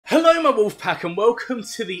Hello my Wolfpack and welcome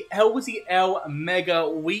to the LDL Mega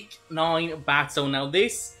Week 9 battle. Now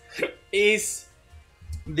this is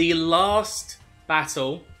the last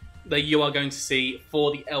battle that you are going to see for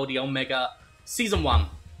the LDL Mega Season 1.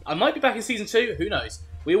 I might be back in Season 2, who knows.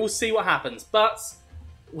 We will see what happens, but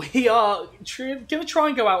we are going to try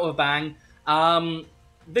and go out with a bang.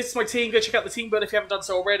 This is my team. Go check out the team build if you haven't done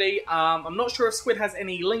so already. I'm not sure if Squid has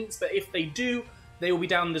any links, but if they do, they will be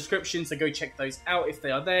down in the description, so go check those out if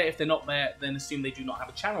they are there. If they're not there, then assume they do not have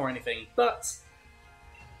a channel or anything. But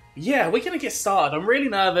yeah, we're going to get started. I'm really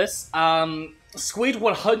nervous. Squid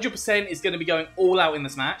 100% is going to be going all out in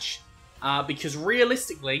this match, because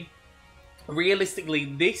realistically,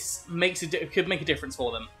 this could make a difference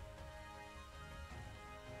for them.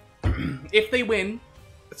 If they win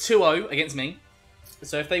 2-0 against me,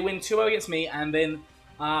 so if they win 2-0 against me, and then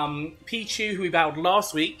Pichu, who we battled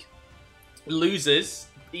last week, loses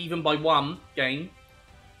even by one game.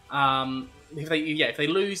 If they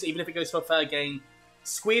lose, even if it goes to a third game,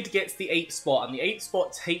 Squid gets the 8th spot, and the 8th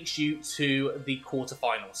spot takes you to the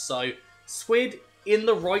quarterfinals. So Squid, in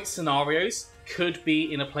the right scenarios, could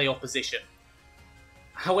be in a playoff position.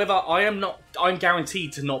 However, I'm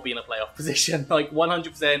guaranteed to not be in a playoff position. Like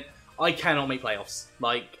 100%, I cannot make playoffs.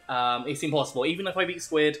 Like it's impossible. Even if I beat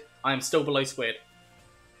Squid, I am still below Squid.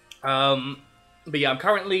 But yeah, I'm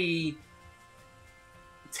currently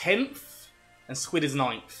 10th, and Squid is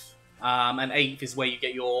 9th, and 8th is where you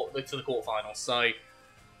get to the quarterfinals. So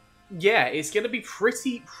yeah, it's going to be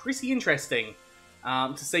pretty interesting,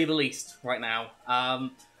 to say the least, right now.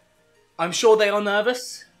 I'm sure they are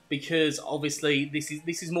nervous because obviously this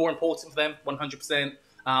is more important for them, 100%.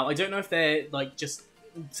 I don't know if they're like just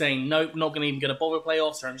saying nope, not even going to bother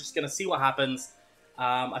playoffs, or I'm just going to see what happens.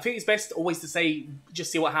 I think it's best always to say just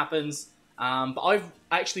see what happens. But I've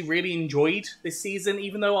actually really enjoyed this season,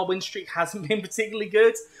 even though our win streak hasn't been particularly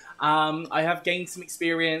good. I have gained some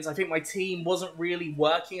experience. I think my team wasn't really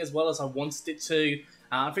working as well as I wanted it to.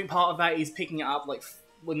 I think part of that is picking it up like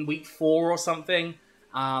in week 4 or something,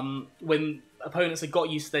 when opponents had got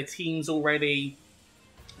used to their teams already.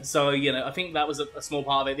 So, you know, I think that was a small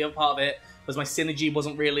part of it. The other part of it was my synergy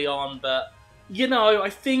wasn't really on. But, you know, I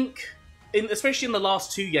think, especially in the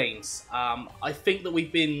last 2 games, I think that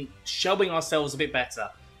we've been showing ourselves a bit better.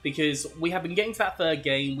 Because we have been getting to that 3rd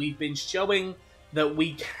game. We've been showing that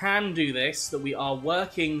we can do this, that we are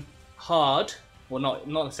working hard. Well, not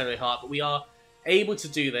necessarily hard, but we are able to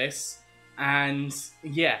do this. And,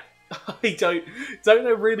 yeah, I don't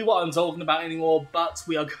know really what I'm talking about anymore, but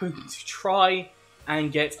we are going to try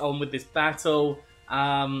and get on with this battle.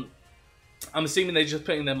 I'm assuming they're just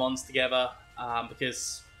putting their mons together,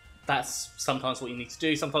 because that's sometimes what you need to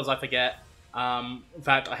do. Sometimes I forget. In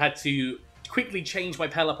fact, I had to quickly change my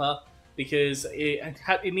Pelipper because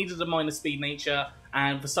it needed a minor speed nature,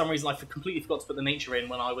 and for some reason I completely forgot to put the nature in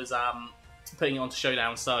when I was putting it onto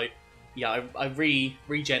Showdown. So yeah, I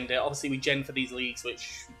regened it. Obviously we gen for these leagues,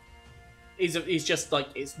 which is just like,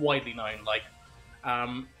 it's widely known. Like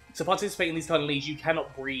to participate in these kind of leagues, you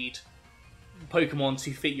cannot breed Pokemon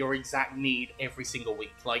to fit your exact need every single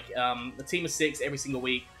week. Like a team of 6 every single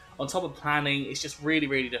week. On top of planning, it's just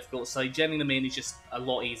really difficult. So genning them in is just a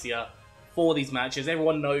lot easier for these matches.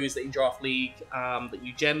 Everyone knows that in Draft League that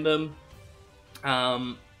you gen them.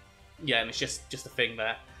 Yeah, and it's just a thing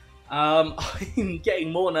there. I'm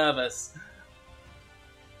getting more nervous.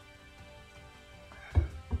 I'm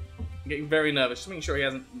getting very nervous. Just making sure he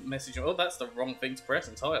hasn't messaged me. Oh, that's the wrong thing to press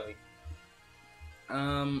entirely.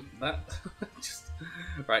 That just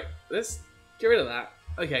right. Let's get rid of that.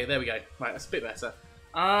 Okay, there we go. Right, that's a bit better.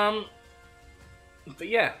 But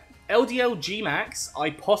yeah, LDL G-Max, I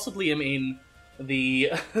possibly am in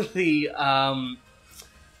the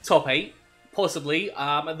top 8, possibly.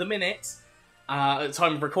 At the minute, at the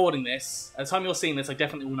time of recording this, at the time you're seeing this, I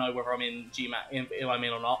definitely will know whether I'm in G-Max, if I'm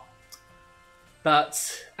in or not.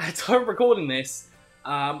 But at the time of recording this,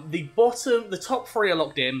 the top 3 are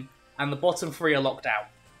locked in, and the bottom 3 are locked out.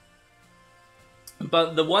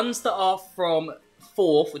 But the ones that are from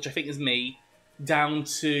 4th, which I think is me, down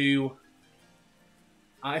to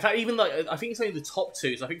in fact, even like I think it's only the top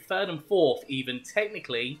 2, so I think 3rd and 4th even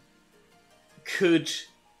technically could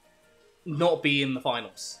not be in the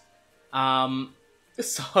finals.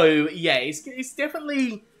 So yeah, it's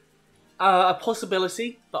definitely a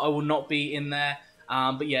possibility that I will not be in there.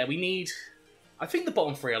 But yeah, I think the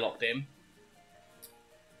bottom 3 are locked in.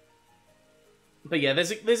 But yeah,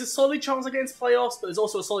 there's a solid chance I get into playoffs, but there's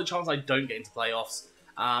also a solid chance I don't get into playoffs.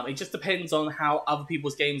 It just depends on how other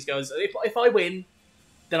people's games go. If I win,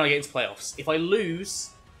 then I get into playoffs. If I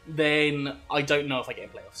lose, then I don't know if I get in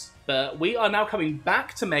playoffs. But we are now coming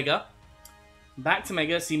back to Mega. Back to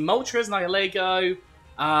Mega. See Moltres, Nihilego.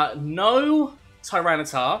 No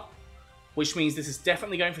Tyranitar, which means this is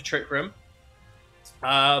definitely going for Trick Room.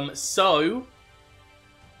 So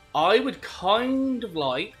I would kind of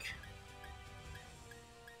like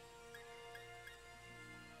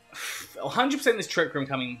 100% this Trick Room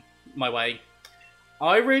coming my way.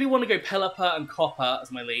 I really want to go Pelipper and Copper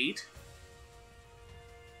as my lead.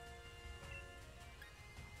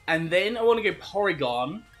 And then I want to go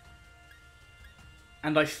Porygon.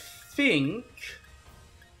 And I think...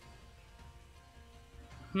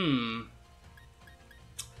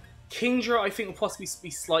 Kingdra, I think, will possibly be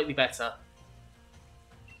slightly better.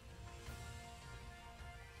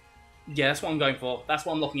 Yeah, that's what I'm going for. That's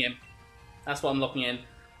what I'm locking in. That's what I'm locking in.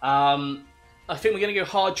 I think we're going to go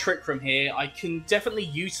hard Trick from here. I can definitely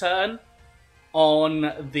U-turn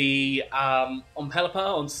on the on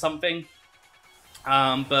Pelipper, on something.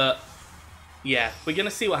 But yeah, we're going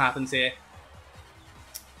to see what happens here.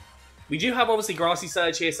 We do have obviously Grassy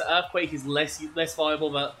Surge here, so Earthquake is less viable,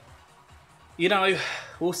 but you know,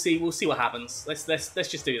 we'll see what happens. Let's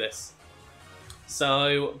just do this.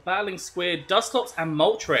 So battling Squid, Dusclops and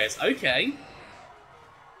Moltres. Okay.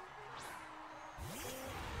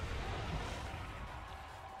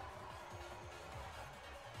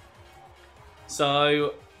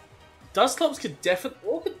 So Dusclops could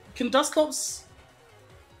definitely. Can Dusclops?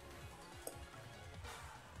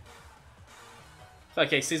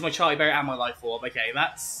 Okay, so this is my Charlie Berry and my Life Orb. Okay,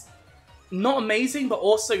 that's not amazing, but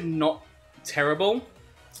also not terrible.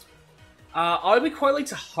 I would quite like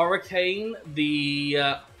to Hurricane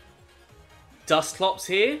the Dusclops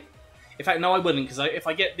here. In fact, no, I wouldn't, because if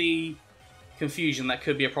I get the confusion, that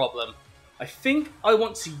could be a problem. I think I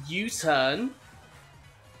want to U-turn.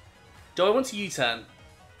 Do I want to U-turn?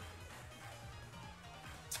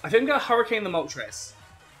 I think I'm going to Hurricane the Moltres.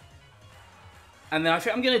 And then I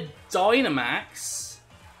think I'm going to Dynamax.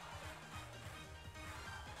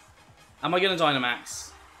 Am I going to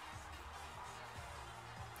Dynamax?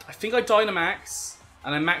 I think I Dynamax,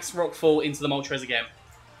 and I Max Rockfall into the Moltres again.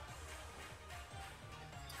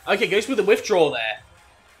 Okay, goes with the withdraw there.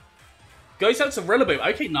 Goes out to Rillaboom.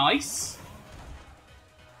 Okay, nice.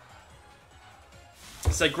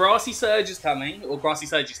 So Grassy Surge is coming, or Grassy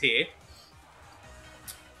Surge is here.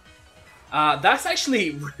 That's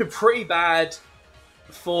actually pretty bad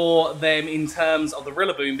for them in terms of the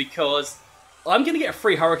Rillaboom, because I'm going to get a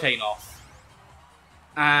free Hurricane off.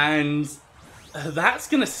 And that's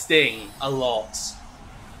going to sting a lot.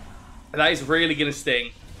 That is really going to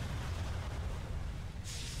sting.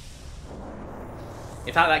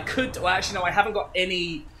 In fact, that could... Well, actually, no, I haven't got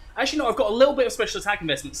any... Actually, no, I've got a little bit of special attack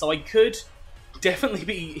investment, so I could definitely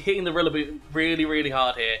be hitting the Rillaboom really, really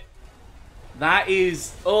hard here. That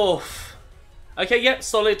is... Oof. Okay, yep,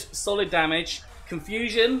 solid damage.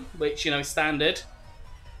 Confusion, which, you know, standard.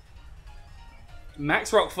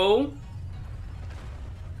 Max Rockfall.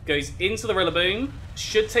 Goes into the Rillaboom.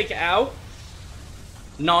 Should take it out.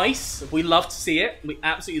 Nice. We love to see it. We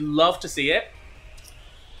absolutely love to see it.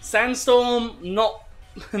 Sandstorm, not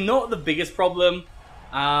the biggest problem.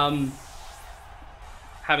 Having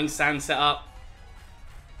Sand set up.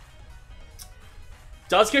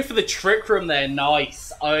 Does go for the Trick Room there.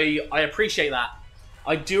 Nice. I appreciate that.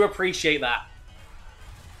 I do appreciate that.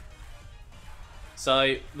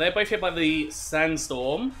 So, they're both hit by the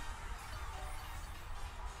Sandstorm.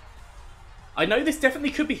 I know this definitely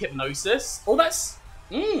could be Hypnosis. Oh, that's...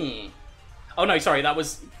 Oh, no, sorry. That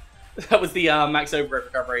was the Max Overgrowth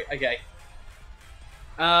recovery. Okay.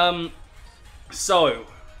 So,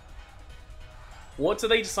 what do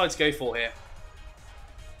they decide to go for here?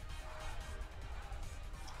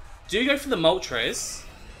 Do go for the Moltres.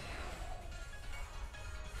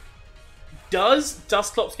 Does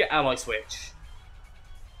Dusclops get Ally Switch?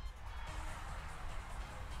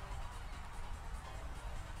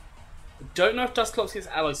 Don't know if Dusclops gets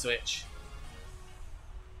Ally Switch.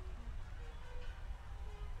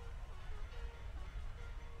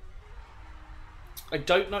 I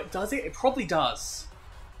don't know. Does it? It probably does.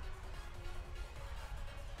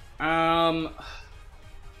 Do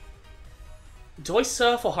I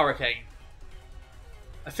Surf or Hurricane?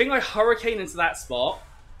 I think I Hurricane into that spot.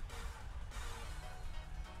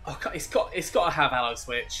 Oh, it's got to have Ally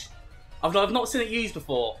Switch. I've not seen it used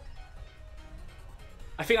before.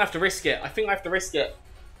 I think I have to risk it.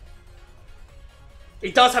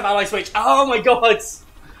 It does have Ally Switch. Oh my god!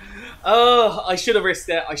 Oh, I should have risked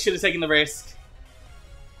it. I should have taken the risk.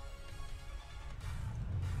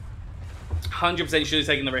 100% should have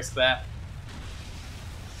taken the risk there.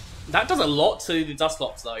 That does a lot to the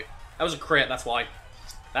Dusclops, though. That was a crit, that's why.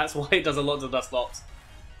 That's why it does a lot to the Dusclops.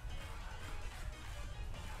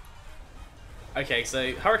 Okay,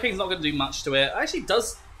 so Hurricane's not going to do much to it. Actually,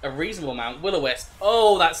 does a reasonable amount. Will-O-Wisp.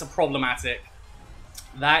 Oh, that's a problematic.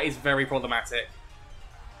 That is very problematic.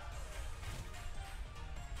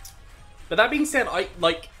 But that being said, I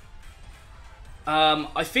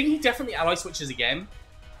think he definitely ally switches again.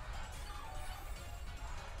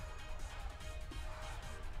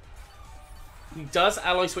 He does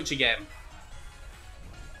ally switch again.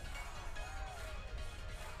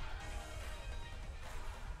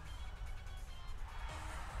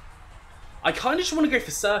 I kind of just want to go for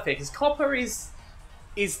Surf here, because Copper is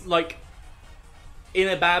like in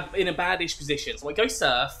a bad-ish position. So I go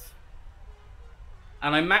Surf,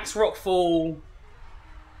 and I max Rockfall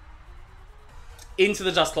into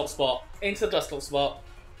the Dusclops spot. Into the Dusclops spot.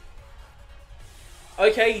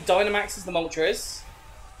 Okay, he Dynamaxes the Moltres.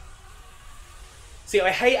 See, I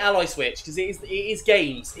hate Ally Switch, because it is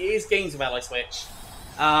games. It is games of Ally Switch.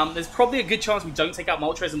 There's probably a good chance we don't take out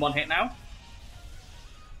Moltres in one hit now.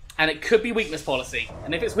 And it could be Weakness Policy.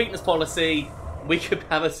 And if it's Weakness Policy, we could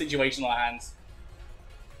have a situation on our hands.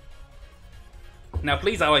 Now,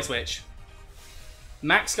 please Ally Switch.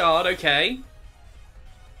 Max Guard, okay.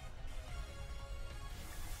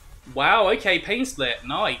 Wow, okay, Pain Split,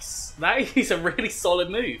 nice. That is a really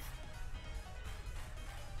solid move.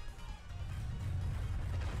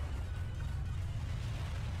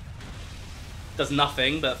 Does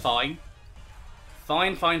nothing, but fine.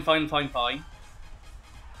 Fine.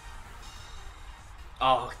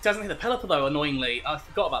 Oh, it doesn't hit the Pelipper though, annoyingly. I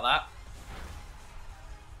forgot about that.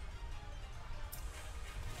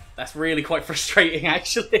 That's really quite frustrating,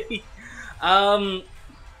 actually.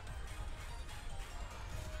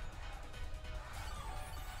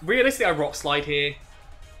 Realistically, I Rock Slide here.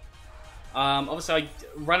 Obviously, I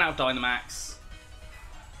run out of Dynamax.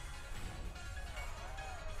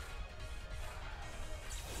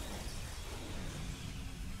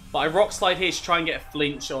 But I Rock Slide here to try and get a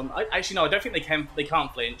flinch on. Actually, no, I don't think they can. They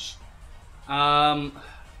can't flinch. I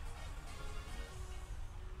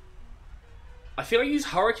feel I use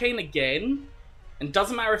Hurricane again, and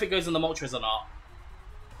doesn't matter if it goes on the Moltres or not.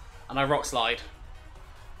 And I Rock Slide,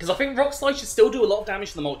 because I think Rock Slide should still do a lot of damage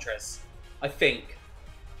to the Moltres. I think.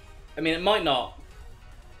 I mean, it might not.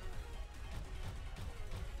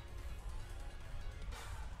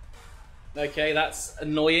 Okay, that's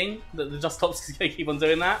annoying that the Dusclops is going to keep on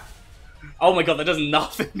doing that. Oh my god, that does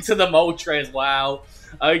nothing to the Moltres. Wow.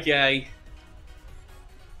 Okay.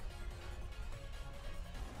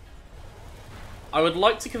 I would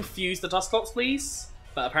like to confuse the Dusclops, please.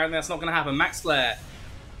 But apparently that's not going to happen. Max Flare.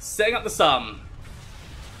 Setting up the sum.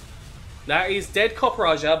 That is dead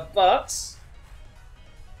Copperaja, but...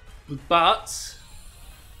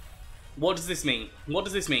 what does this mean? What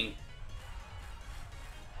does this mean?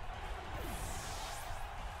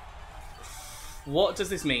 What does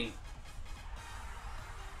this mean?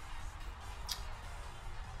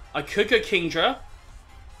 I could go Kingdra,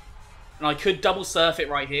 and I could double surf it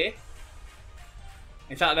right here.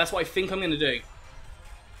 In fact, that's what I think I'm going to do.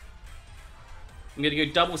 I'm going to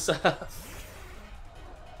go double surf.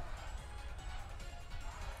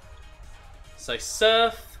 So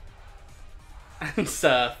surf and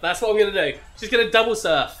surf. That's what I'm going to do. Just going to double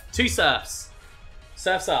surf. 2 surfs.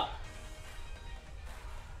 Surfs up.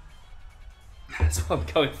 That's what I'm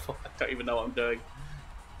going for. I don't even know what I'm doing.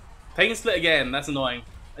 Pain Split again. That's annoying.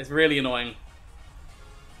 It's really annoying.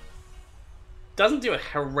 Doesn't do a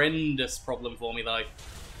horrendous problem for me, though. It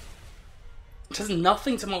does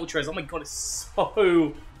nothing to Moltres. Oh my god, it's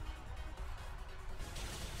so...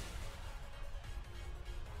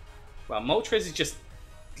 Well, Moltres is just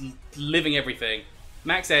living everything.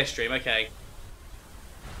 Max Airstream, okay.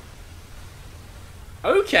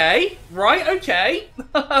 Okay, right, okay.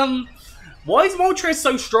 Why is Moltres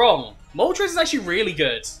so strong? Moltres is actually really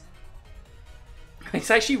good. It's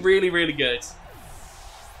actually really, really good.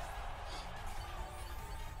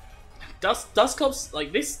 Dusclops,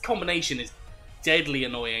 like, this combination is deadly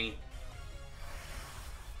annoying.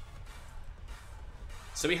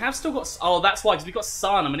 So we have still got... Oh, that's why, because we've got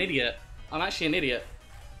Sun. I'm an idiot. I'm actually an idiot.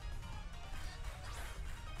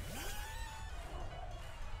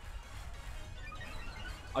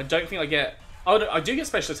 I don't think I get... Oh, I do get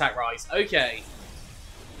Special Attack Rise. Okay.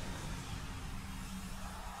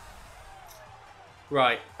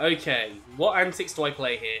 Right, okay. What antics do I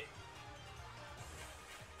play here?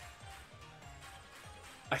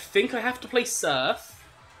 I think I have to play Surf.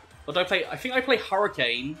 Or do I play... I think I play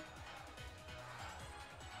Hurricane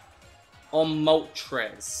on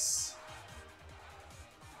Moltres.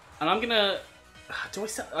 And I'm gonna... Do I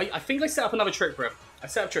set... I think I set up another Trick Room. I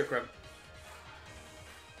set up Trick Room.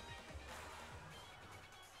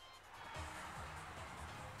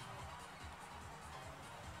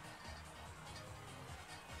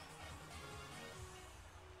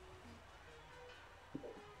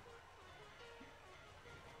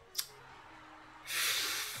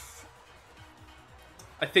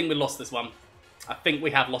 I think we lost this one. I think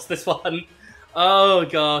we have lost this one. Oh,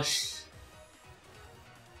 gosh.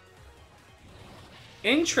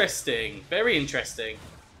 Interesting. Very interesting.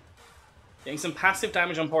 Getting some passive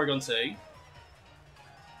damage on Porygon 2.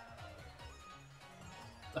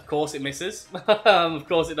 Of course it misses. Of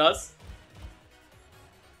course it does.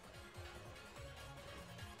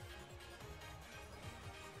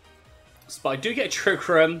 But I do get a Trick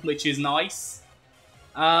Room, which is nice.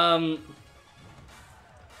 I'm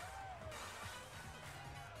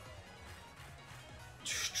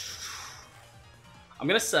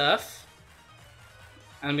going to Surf.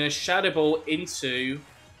 And I'm going to Shadow Ball into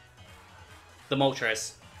the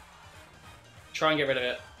Moltres. Try and get rid of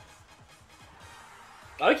it.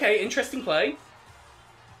 Okay, interesting play.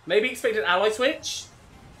 Maybe expected Ally Switch.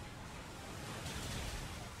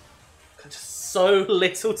 Just so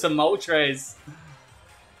little to Moltres.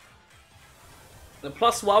 The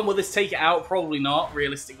 +1, will this take it out? Probably not,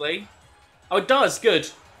 realistically. Oh, it does. Good.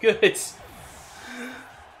 Good.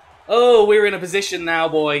 Oh, we're in a position now,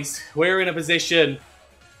 boys. We're in a position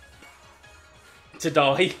to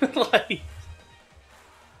die. Like...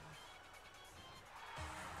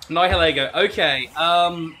 Nihilego. Okay.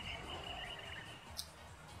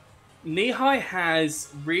 Nihai has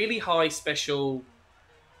really high special...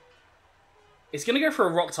 It's going to go for a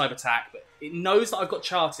rock type attack, but it knows that I've got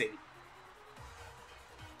charting.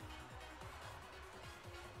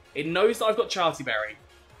 It knows that I've got Charty Berry.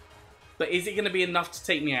 But is it going to be enough to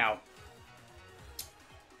take me out?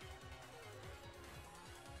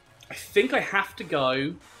 I think I have to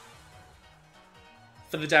go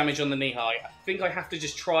for the damage on the Nihai. I think I have to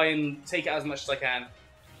just try and take it as much as I can.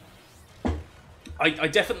 I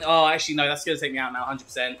definitely... Oh, actually, no, that's going to take me out now,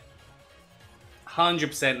 100%.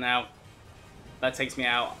 100% now. That takes me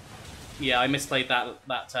out. Yeah, I misplayed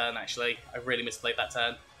that turn, actually. I really misplayed that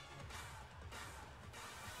turn.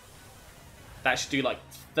 That should do, like,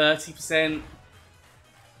 30%.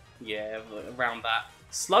 Yeah, around that.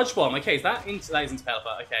 Sludge Bomb. Okay, that is into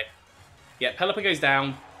Pelipper. Okay. Yeah, Pelipper goes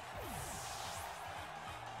down.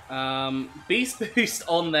 Beast Boost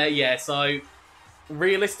on there, yeah, so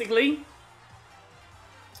realistically,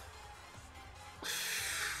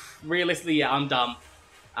 yeah, I'm done.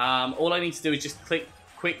 All I need to do is just click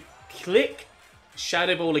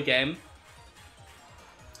Shadow Ball again.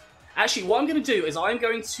 Actually, what I'm going to do is I'm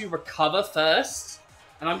going to recover first,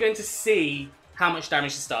 and I'm going to see how much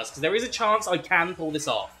damage this does, because there is a chance I can pull this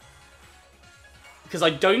off. Because I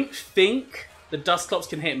don't think the Dusclops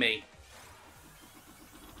can hit me.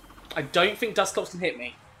 I don't think Dusclops can hit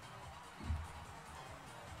me.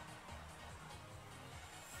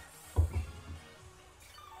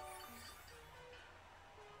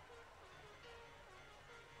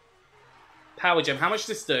 Power Gem. How much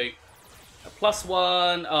does this do? A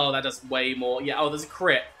 +1. Oh, that does way more. Yeah, oh, there's a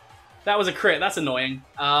crit. That was a crit. That's annoying.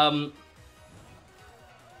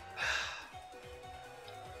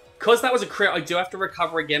 Because that was a crit, I do have to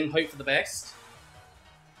recover again and hope for the best.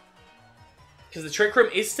 Because the Trick Room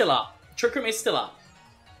is still up. Trick Room is still up.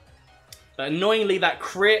 But annoyingly, that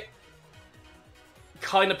crit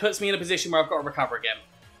kind of puts me in a position where I've got to recover again.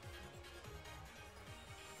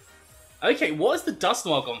 Okay, what has the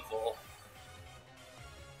Dusknoir gone for?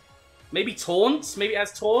 Maybe Taunt? Maybe it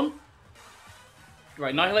has Taunt?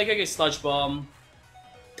 Right, Nihilego goes Sludge Bomb.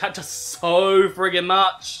 That does so friggin'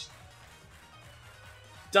 much.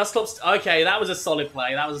 Dusclops... Okay, that was a solid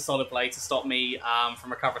play. That was a solid play to stop me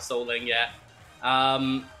from recover stalling, yeah.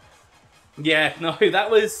 Yeah, no, that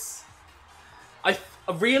was...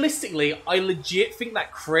 Realistically, I legit think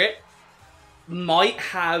that crit might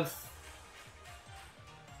have...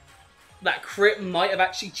 That crit might have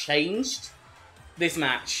actually changed this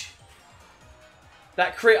match.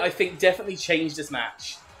 That crit, I think, definitely changed this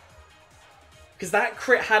match. Because that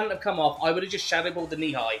crit hadn't have come off, I would have just Shadow Balled the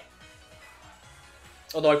Nihai.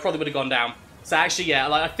 Although I probably would have gone down. So actually, yeah,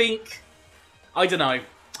 like, I think... I don't know.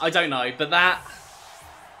 I don't know. But that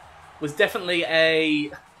was definitely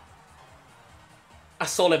a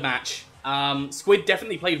solid match. Squid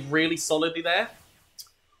definitely played really solidly there.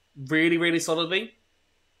 Really, really solidly.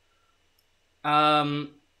 I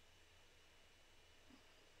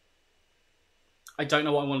don't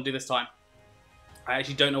know what I want to do this time. I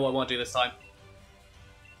actually don't know what I want to do this time.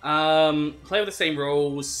 Play with the same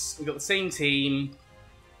rules. We've got the same team.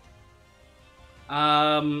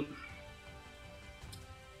 I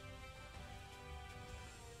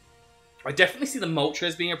definitely see the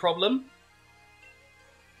Moltres being a problem.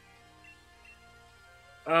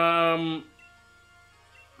 I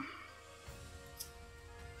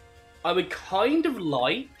would kind of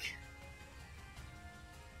like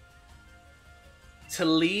to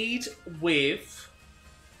lead with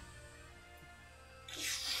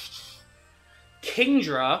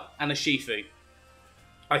Kingdra and a Shifu,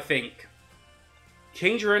 I think.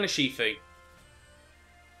 Kingdra and a Shifu.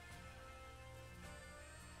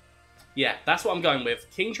 Yeah, that's what I'm going with.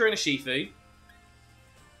 Kingdra and a Shifu.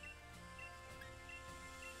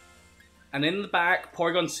 And in the back,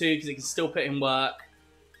 Porygon 2, because it can still put in work.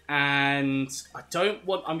 And I don't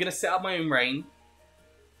want... I'm going to set up my own rain.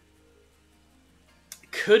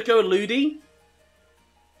 Could go Ludi.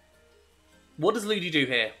 What does Ludi do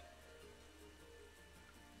here?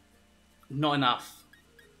 Not enough.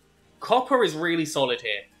 Copper is really solid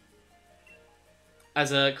here.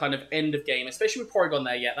 As a kind of end of game. Especially with Porygon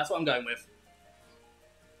there. Yeah, that's what I'm going with.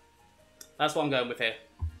 That's what I'm going with here.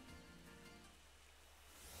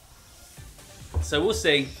 So we'll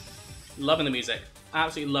see. Loving the music.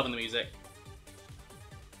 Absolutely loving the music.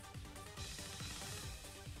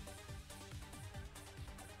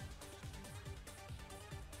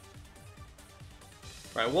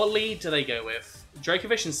 Right, what lead do they go with?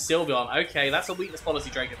 Dracovish and Sylveon. Okay, that's a weakness policy,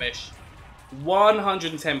 Dracovish.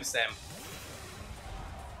 110%.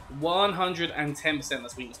 110%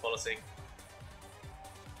 that's weakness policy.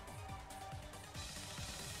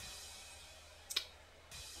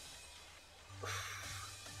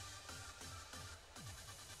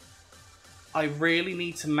 I really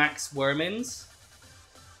need to max Wormins.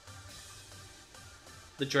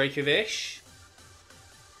 The Dracovish.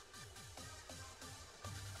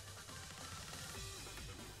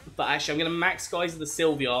 But actually, I'm going to max guys the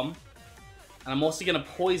Sylveon. And I'm also going to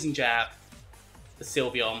Poison Jab the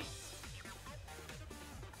Sylveon.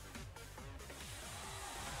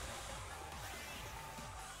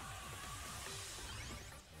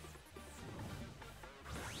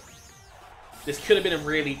 This could have been a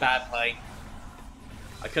really bad play.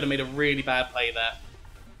 I could have made a really bad play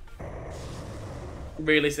there.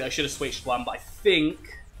 Realistically, I should have switched one, but I think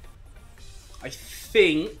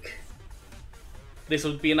this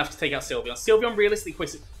would be enough to take out Sylveon. Sylveon realistically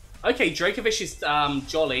quits it. Okay, Dracovish is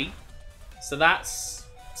jolly, so that's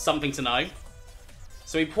something to know.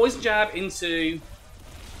 So we Poison Jab into...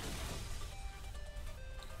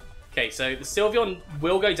 Okay, so the Sylveon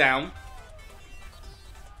will go down.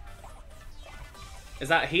 Is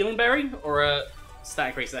that a Healing Berry or a Stat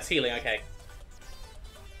Increase? That's healing, okay.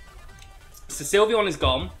 So Sylveon is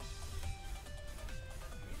gone.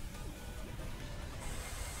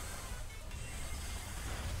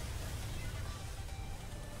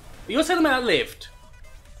 You're telling me it lived?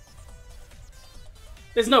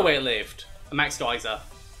 There's no way it lived. A Max Geyser.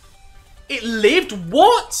 It lived?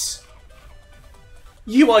 What?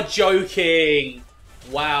 You are joking.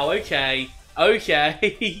 Wow, okay.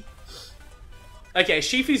 Okay. Okay,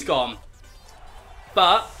 Shifu's gone.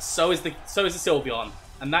 But so is the Sylveon.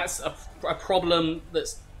 And that's a problem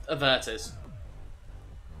that's averted.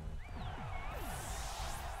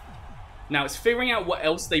 Now it's figuring out what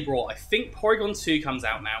else they brought. I think Porygon 2 comes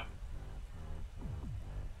out now.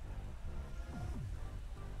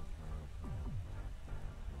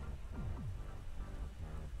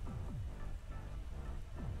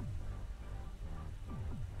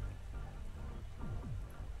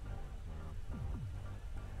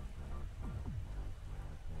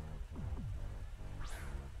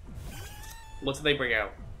 What did they bring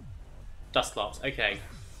out? Dusclops. Okay.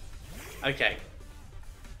 Okay.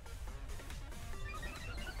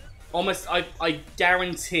 Almost, I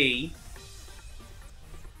guarantee...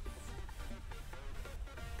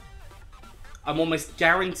 I'm almost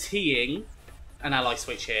guaranteeing an ally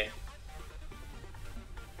switch here.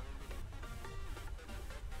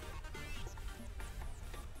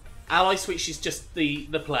 Ally switch is just the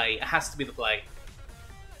play. It has to be the play.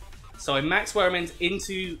 So I max Wormins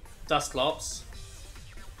into Dusclops.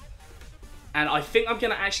 And I think I'm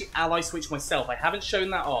going to actually ally switch myself. I haven't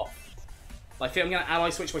shown that off. But I think I'm going to ally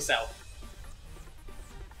switch myself.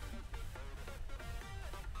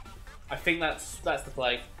 I think that's the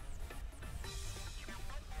play.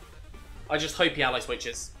 I just hope he ally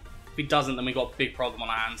switches. If he doesn't, then we've got a big problem on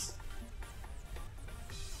our hands.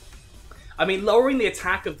 I mean, lowering the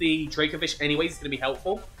attack of the Dracovish anyways is going to be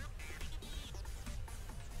helpful.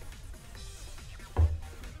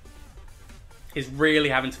 He's really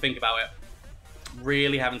having to think about it.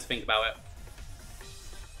 Really having to think about it.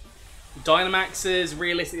 Dynamaxes,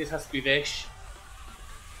 realistically, this has to be Vish.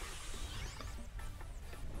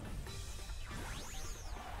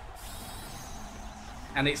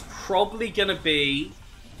 And it's probably going to be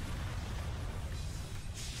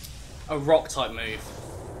a rock type move.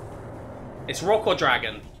 It's rock or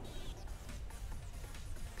dragon.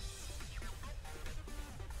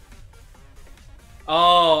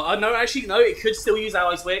 Oh, no, actually, no, it could still use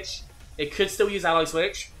ally switch. It could still use ally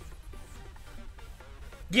switch.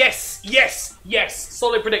 Yes, yes, yes.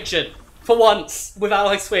 Solid prediction. For once, with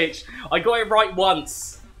ally switch. I got it right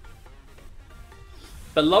once.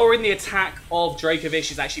 But lowering the attack of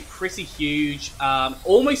Dracovish is actually pretty huge.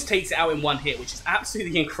 Almost takes it out in one hit, which is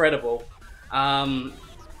absolutely incredible. I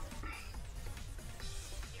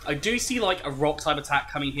do see like a rock type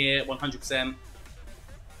attack coming here, 100%.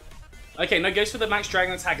 Okay, no, goes for the max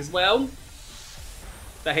dragon attack as well.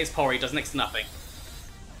 That hits Pori, does next to nothing.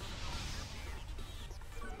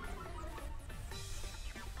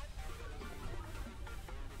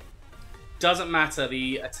 Doesn't matter.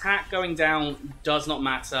 The attack going down does not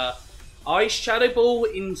matter. I Shadow Ball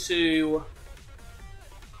into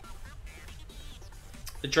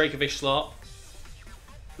the Dracovish slot.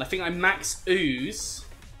 And I think I max Ooze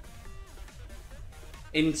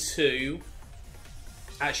into...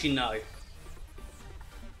 Actually, no.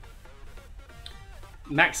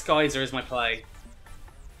 Max Geyser is my play.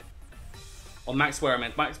 Or Max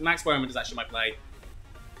Weremint. Max Weremint is actually my play.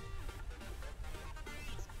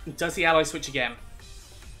 Does the ally switch again?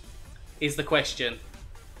 Is the question.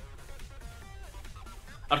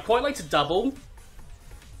 I'd quite like to double.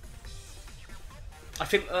 I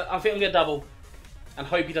think I'm gonna double, and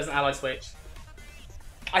hope he doesn't ally switch.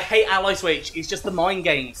 I hate ally switch. It's just the mind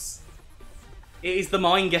games. It is the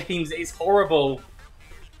mind games. It is horrible.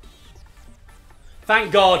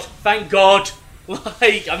 Thank God. Thank God.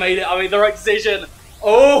 Like I made it. I made the right decision.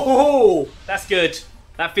 Oh, that's good.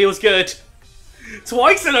 That feels good.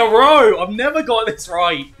 Twice in a row! I've never got this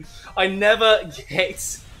right. I never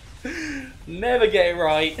get it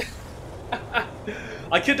right.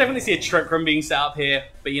 I could definitely see a Trick Room being set up here,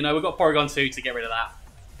 but you know, we've got Porygon 2 to get rid of that.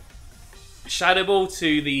 Shadow Ball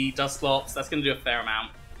to the Dusclops, that's going to do a fair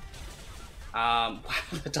amount.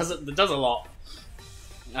 That does a lot.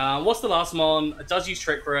 What's the last mon? It does use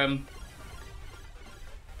Trick Room.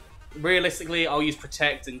 Realistically, I'll use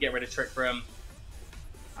Protect and get rid of Trick Room.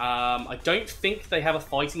 I don't think they have a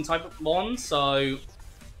fighting type of mon, so...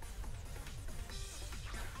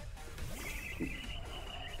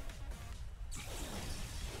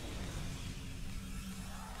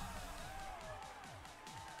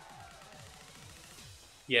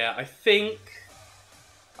 Yeah, I think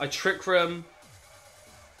I Trick Room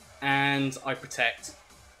and I Protect.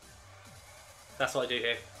 That's what I do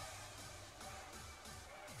here.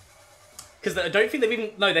 Because I don't think they've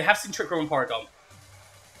even... No, they have seen Trick Room and Porygon.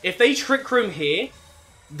 If they Trick Room here,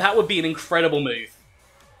 that would be an incredible move.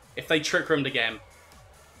 If they Trick Roomed again.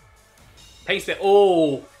 Paint Spit.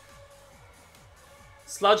 Oh!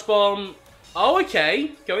 Sludge Bomb. Oh,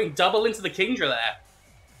 okay. Going double into the Kingdra there.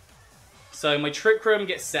 So my Trick Room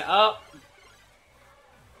gets set up.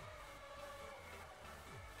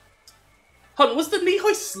 Hold on, was the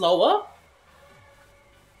Knee-High slower?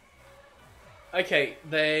 Okay,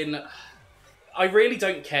 then... I really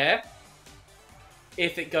don't care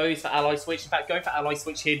if it goes for Ally Switch. In fact, going for Ally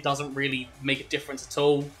Switch here doesn't really make a difference at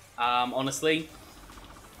all, honestly.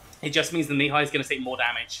 It just means the Knee-High is going to take more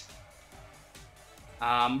damage.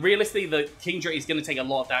 Realistically, the Kingdra is going to take a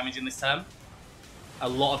lot of damage in this turn. A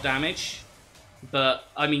lot of damage. But,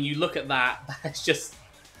 I mean, you look at that, that's just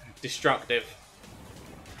destructive.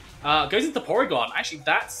 Goes into Porygon. Actually,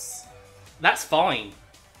 that's fine.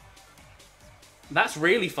 That's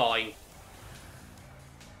really fine.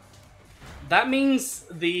 That means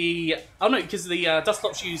the... Oh no, because the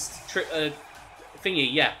Dusclops used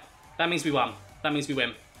thingy, yeah. That means we won. That means we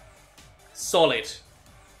win. Solid.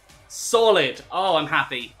 Solid. Oh, I'm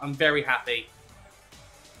happy. I'm very happy.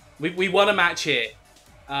 We won a match here.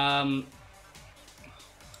 I'm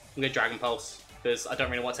going to Dragon Pulse, because I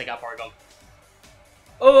don't really want to take out Porygon.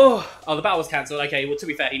 Oh, the battle was cancelled. Okay, well, to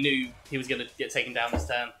be fair, he knew he was going to get taken down this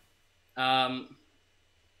turn.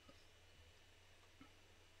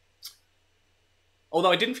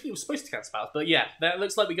 Although I didn't think he was supposed to cancel battles, but yeah, that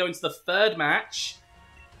looks like we go into the third match.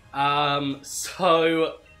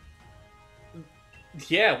 So,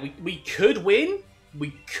 yeah, we could win.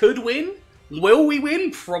 We could win. Will we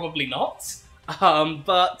win? Probably not.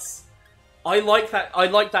 But I like that. I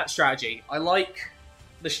like that strategy. I like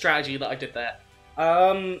the strategy that I did there.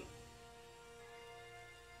 I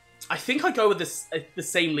think I go with this the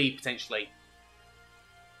same lead potentially.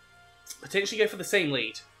 Potentially go for the same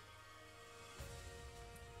lead.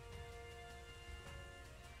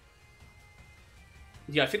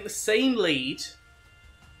 Yeah, I think the same lead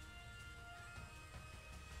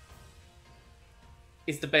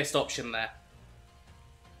is the best option there.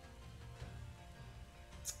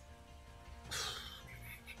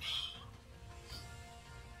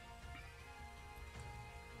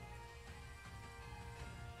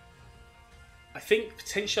 I think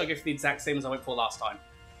potentially I go for the exact same as I went for last time.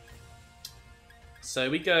 So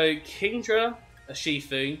we go Kingdra, a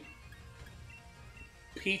Shifu,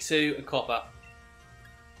 P2, and Copper.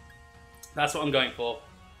 That's what I'm going for.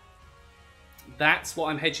 That's what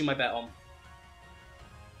I'm hedging my bet on.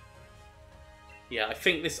 Yeah, I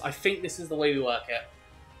think this is the way we work it.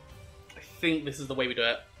 I think this is the way we do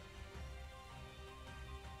it.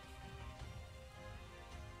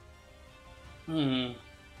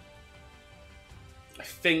 I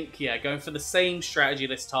think, yeah, going for the same strategy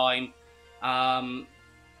this time. I'm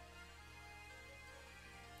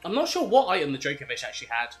not sure what item the Djokovic actually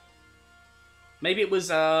had. Maybe it was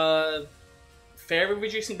Fairy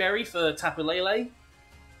Reducing Berry for Tapu Lele.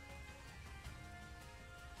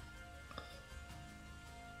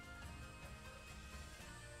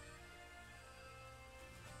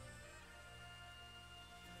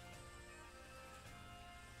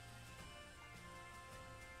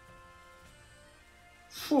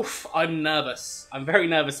 Oof, I'm nervous. I'm very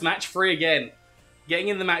nervous. Match 3 again. Getting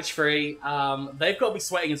in the match 3. They've got to be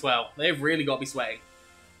sweating as well. They've really got to be sweating.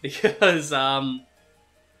 Because,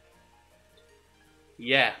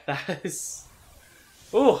 yeah, that is...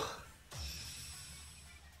 Ooh.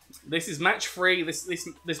 This is match 3.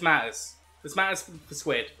 This matters. This matters for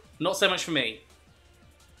Squid. Not so much for me.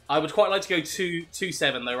 I would quite like to go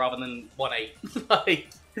 2-7 though, rather than 1-8. Like,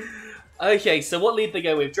 okay, so what lead they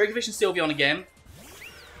go with? Djokovic and Sylveon again.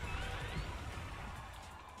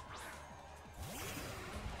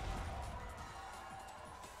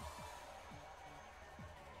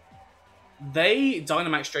 They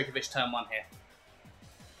Dynamax Djokovic turn 1 here.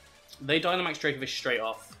 They Dynamax Djokovic straight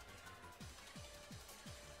off.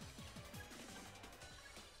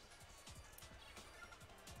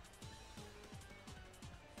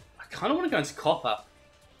 I kind of want to go into Copper.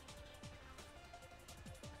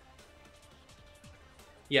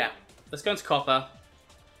 Yeah, let's go into Copper.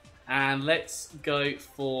 And let's go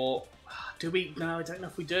for... Do we? No, I don't know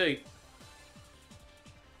if we do.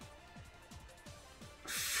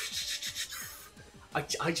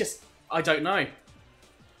 I don't know.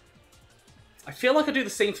 I feel like I do the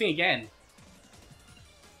same thing again.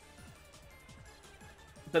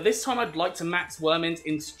 But this time I'd like to max Wormint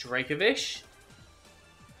into Dracovish.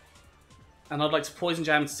 And I'd like to Poison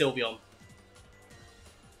Jam Sylveon.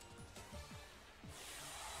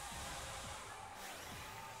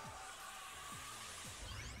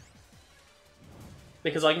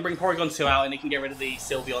 Because I can bring Porygon 2 out and it can get rid of the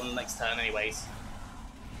Sylveon next turn anyways.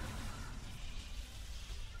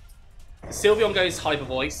 Sylveon goes Hyper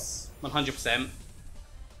Voice, 100%.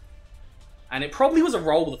 And it probably was a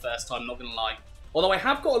roll the first time, not gonna lie. Although I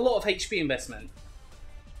have got a lot of HP investment.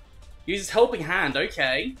 Uses Helping Hand,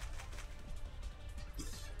 okay.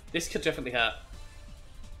 This could definitely hurt.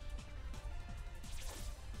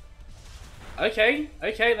 Okay,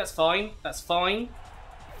 okay, that's fine. That's fine.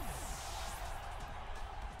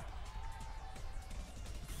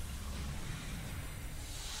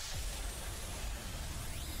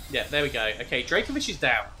 Yeah, there we go. Okay, Dracovic is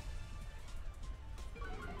down.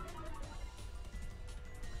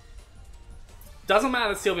 Doesn't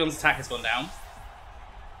matter that Sylveon's attack has gone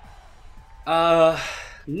down.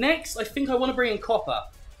 Next, I think I want to bring in Copper.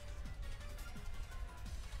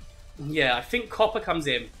 Yeah, I think Copper comes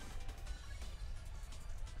in.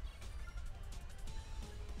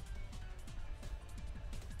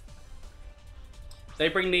 They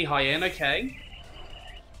bring Nihai in, okay.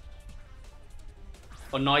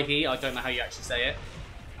 Or Naihi, I don't know how you actually say it.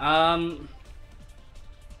 I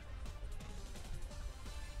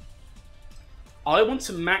want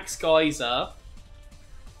to max Geyser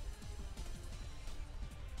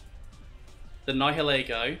the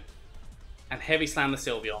Nihilego and Heavy Slam the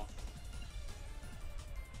Sylveon.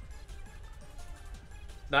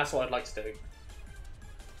 That's what I'd like to do.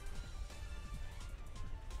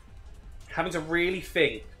 Having to really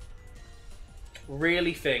think.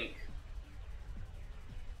 Really think.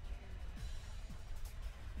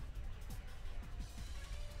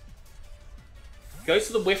 Goes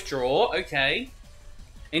to the Withdraw, okay.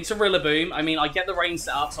 Into Rillaboom. I mean, I get the rain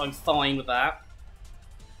set up, so I'm fine with that.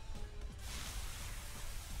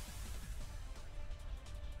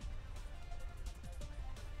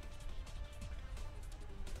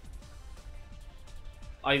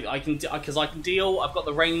 I can, because I can deal. I've got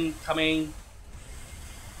the rain coming.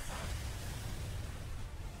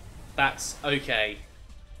 That's okay.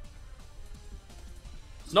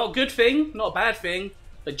 It's not a good thing, not a bad thing,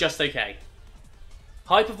 but just okay.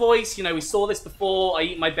 Hyper Voice, you know, we saw this before. I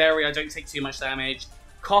eat my berry, I don't take too much damage.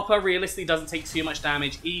 Copper realistically doesn't take too much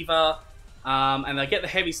damage either. And I get the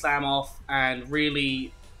Heavy Slam off and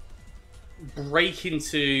really break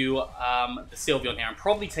into the Sylveon here and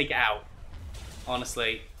probably take it out.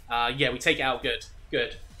 Honestly. Yeah, we take it out good.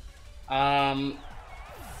 Good.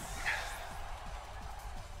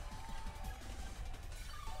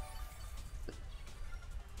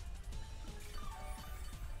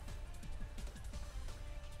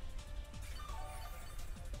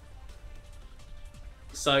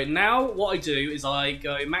 So now what I do is I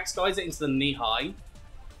go Max Geyser into the knee high.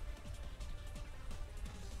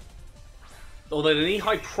 Although the knee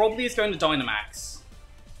high probably is going to Dynamax.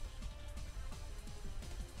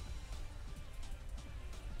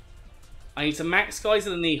 I need to Max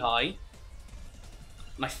Geyser the knee high.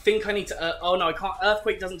 And I think I need to... oh no, I can't.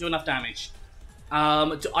 Earthquake doesn't do enough damage.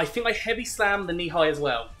 I think I Heavy Slam the knee high as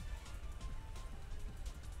well.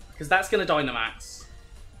 Because that's going to Dynamax.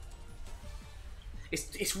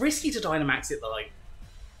 It's risky to Dynamax it though.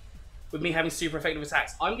 With me having super effective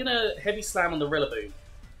attacks. I'm going to Heavy Slam on the Rillaboom.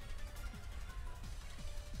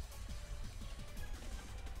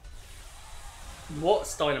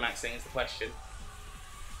 What's Dynamaxing is the question.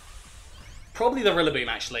 Probably the Rillaboom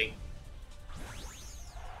actually.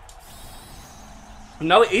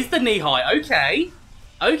 No, it is the knee high. Okay.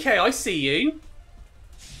 Okay, I see you.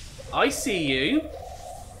 I see you.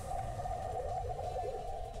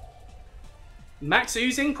 Max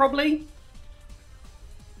oozing, probably?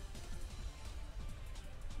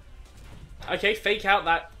 Okay, fake out,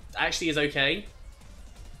 that actually is okay.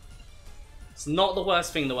 It's not the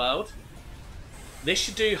worst thing in the world. This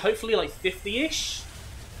should do, hopefully, like 50-ish.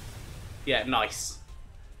 Yeah, nice.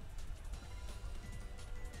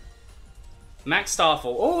 Max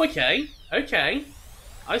Starfall. Oh, okay. Okay.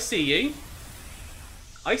 I see you.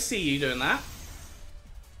 I see you doing that.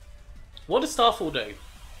 What does Starfall do?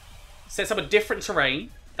 Sets up a different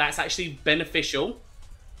terrain. That's actually beneficial.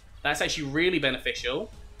 That's actually really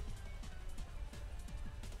beneficial.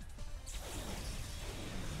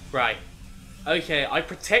 Right. Okay, I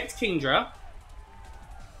protect Kingdra.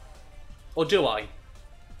 Or do I?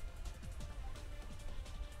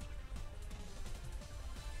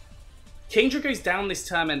 Kingdra goes down this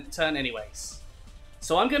turn anyways.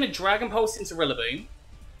 So I'm going to Dragon Pulse into Rillaboom.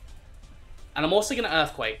 And I'm also going to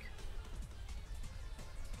Earthquake.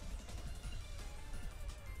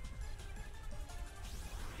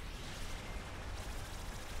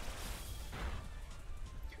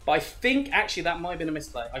 But I think, actually, that might have been a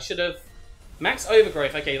misplay. I should have... Max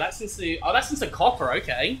Overgrowth. Okay, that's into... Oh, that's into Copper.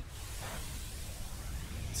 Okay.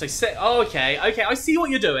 So, oh, okay. Okay, I see what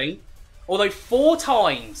you're doing. Although, 4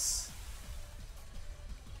 times.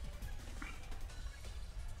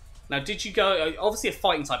 Now, did you go... Obviously, a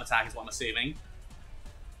fighting type attack is what I'm assuming.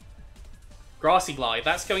 Grassy Glide.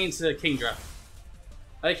 That's going into Kingdra.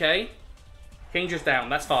 Okay. Kingdra's down.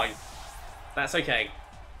 That's fine. That's okay.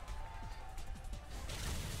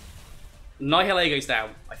 Nihilego goes down,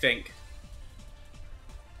 I think.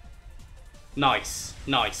 Nice.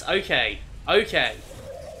 Nice. Okay. Okay.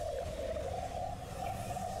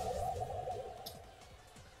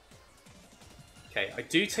 Okay, I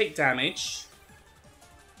do take damage.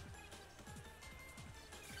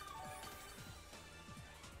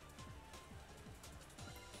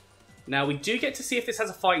 Now, we do get to see if this has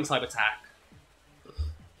a fighting type attack.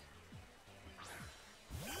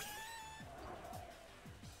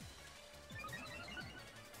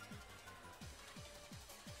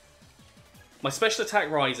 My special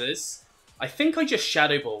attack rises. I think I just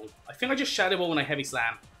Shadow Ball. I think I just Shadow Ball when I Heavy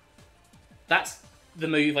Slam. That's the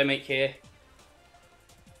move I make here.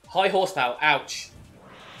 High horsepower. Ouch.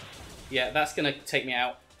 Yeah, that's going to take me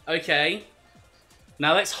out. Okay.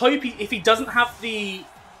 Now let's hope if he doesn't have the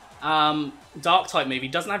Dark type move, he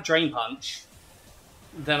doesn't have Drain Punch,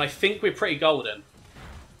 then I think we're pretty golden.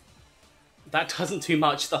 That doesn't do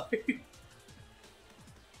much though.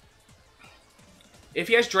 If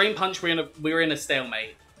he has Drain Punch, we're in a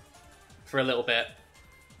stalemate for a little bit.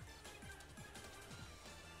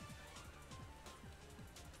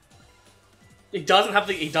 He doesn't have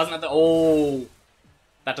the. Oh,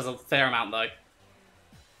 that does a fair amount though.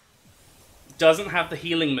 Doesn't have the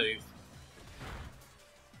healing move.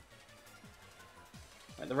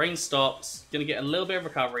 Right, the rain stops. Gonna get a little bit of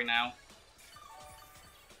recovery now.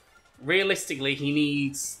 Realistically, he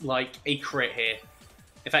needs like a crit here.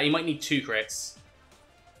 In fact, he might need 2 crits.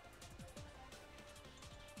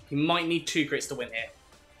 He might need 2 crits to win here.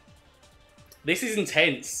 This is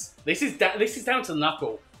intense. This is down to the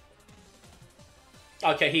knuckle.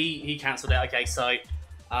 Okay, he cancelled it. Okay, so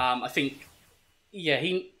I think yeah,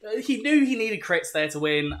 he knew he needed crits there to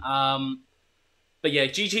win. But yeah,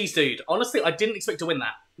 GG's, dude. Honestly, I didn't expect to win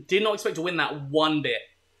that. Did not expect to win that one bit.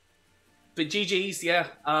 But GG's, yeah.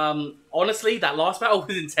 Honestly, that last battle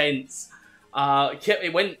was intense.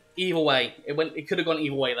 It went either way. It could have gone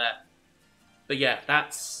either way there. But yeah,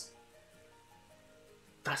 that's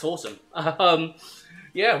that's awesome.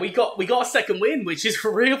 Yeah, we got a second win, which is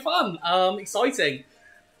real fun. Exciting.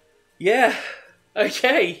 Yeah.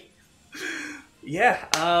 Okay. Yeah.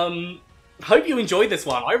 Hope you enjoyed this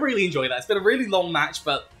one. I really enjoyed that. It's been a really long match,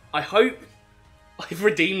 but I hope I've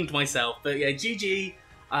redeemed myself. But yeah, GG.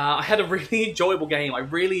 I had a really enjoyable game. I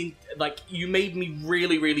really, like, you made me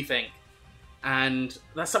really, really think. And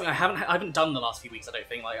that's something I haven't done the last few weeks, I don't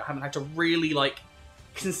think. Like, I haven't had to really, like,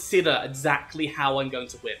 consider exactly how I'm going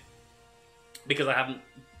to win. Because I haven't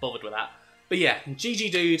bothered with that. But yeah,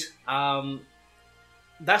 GG dude.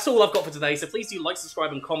 That's all I've got for today. So please do like,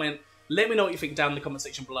 subscribe, and comment. Let me know what you think down in the comment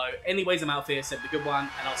section below. Anyways, I'm out here. So have a good one,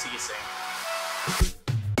 and I'll see you soon.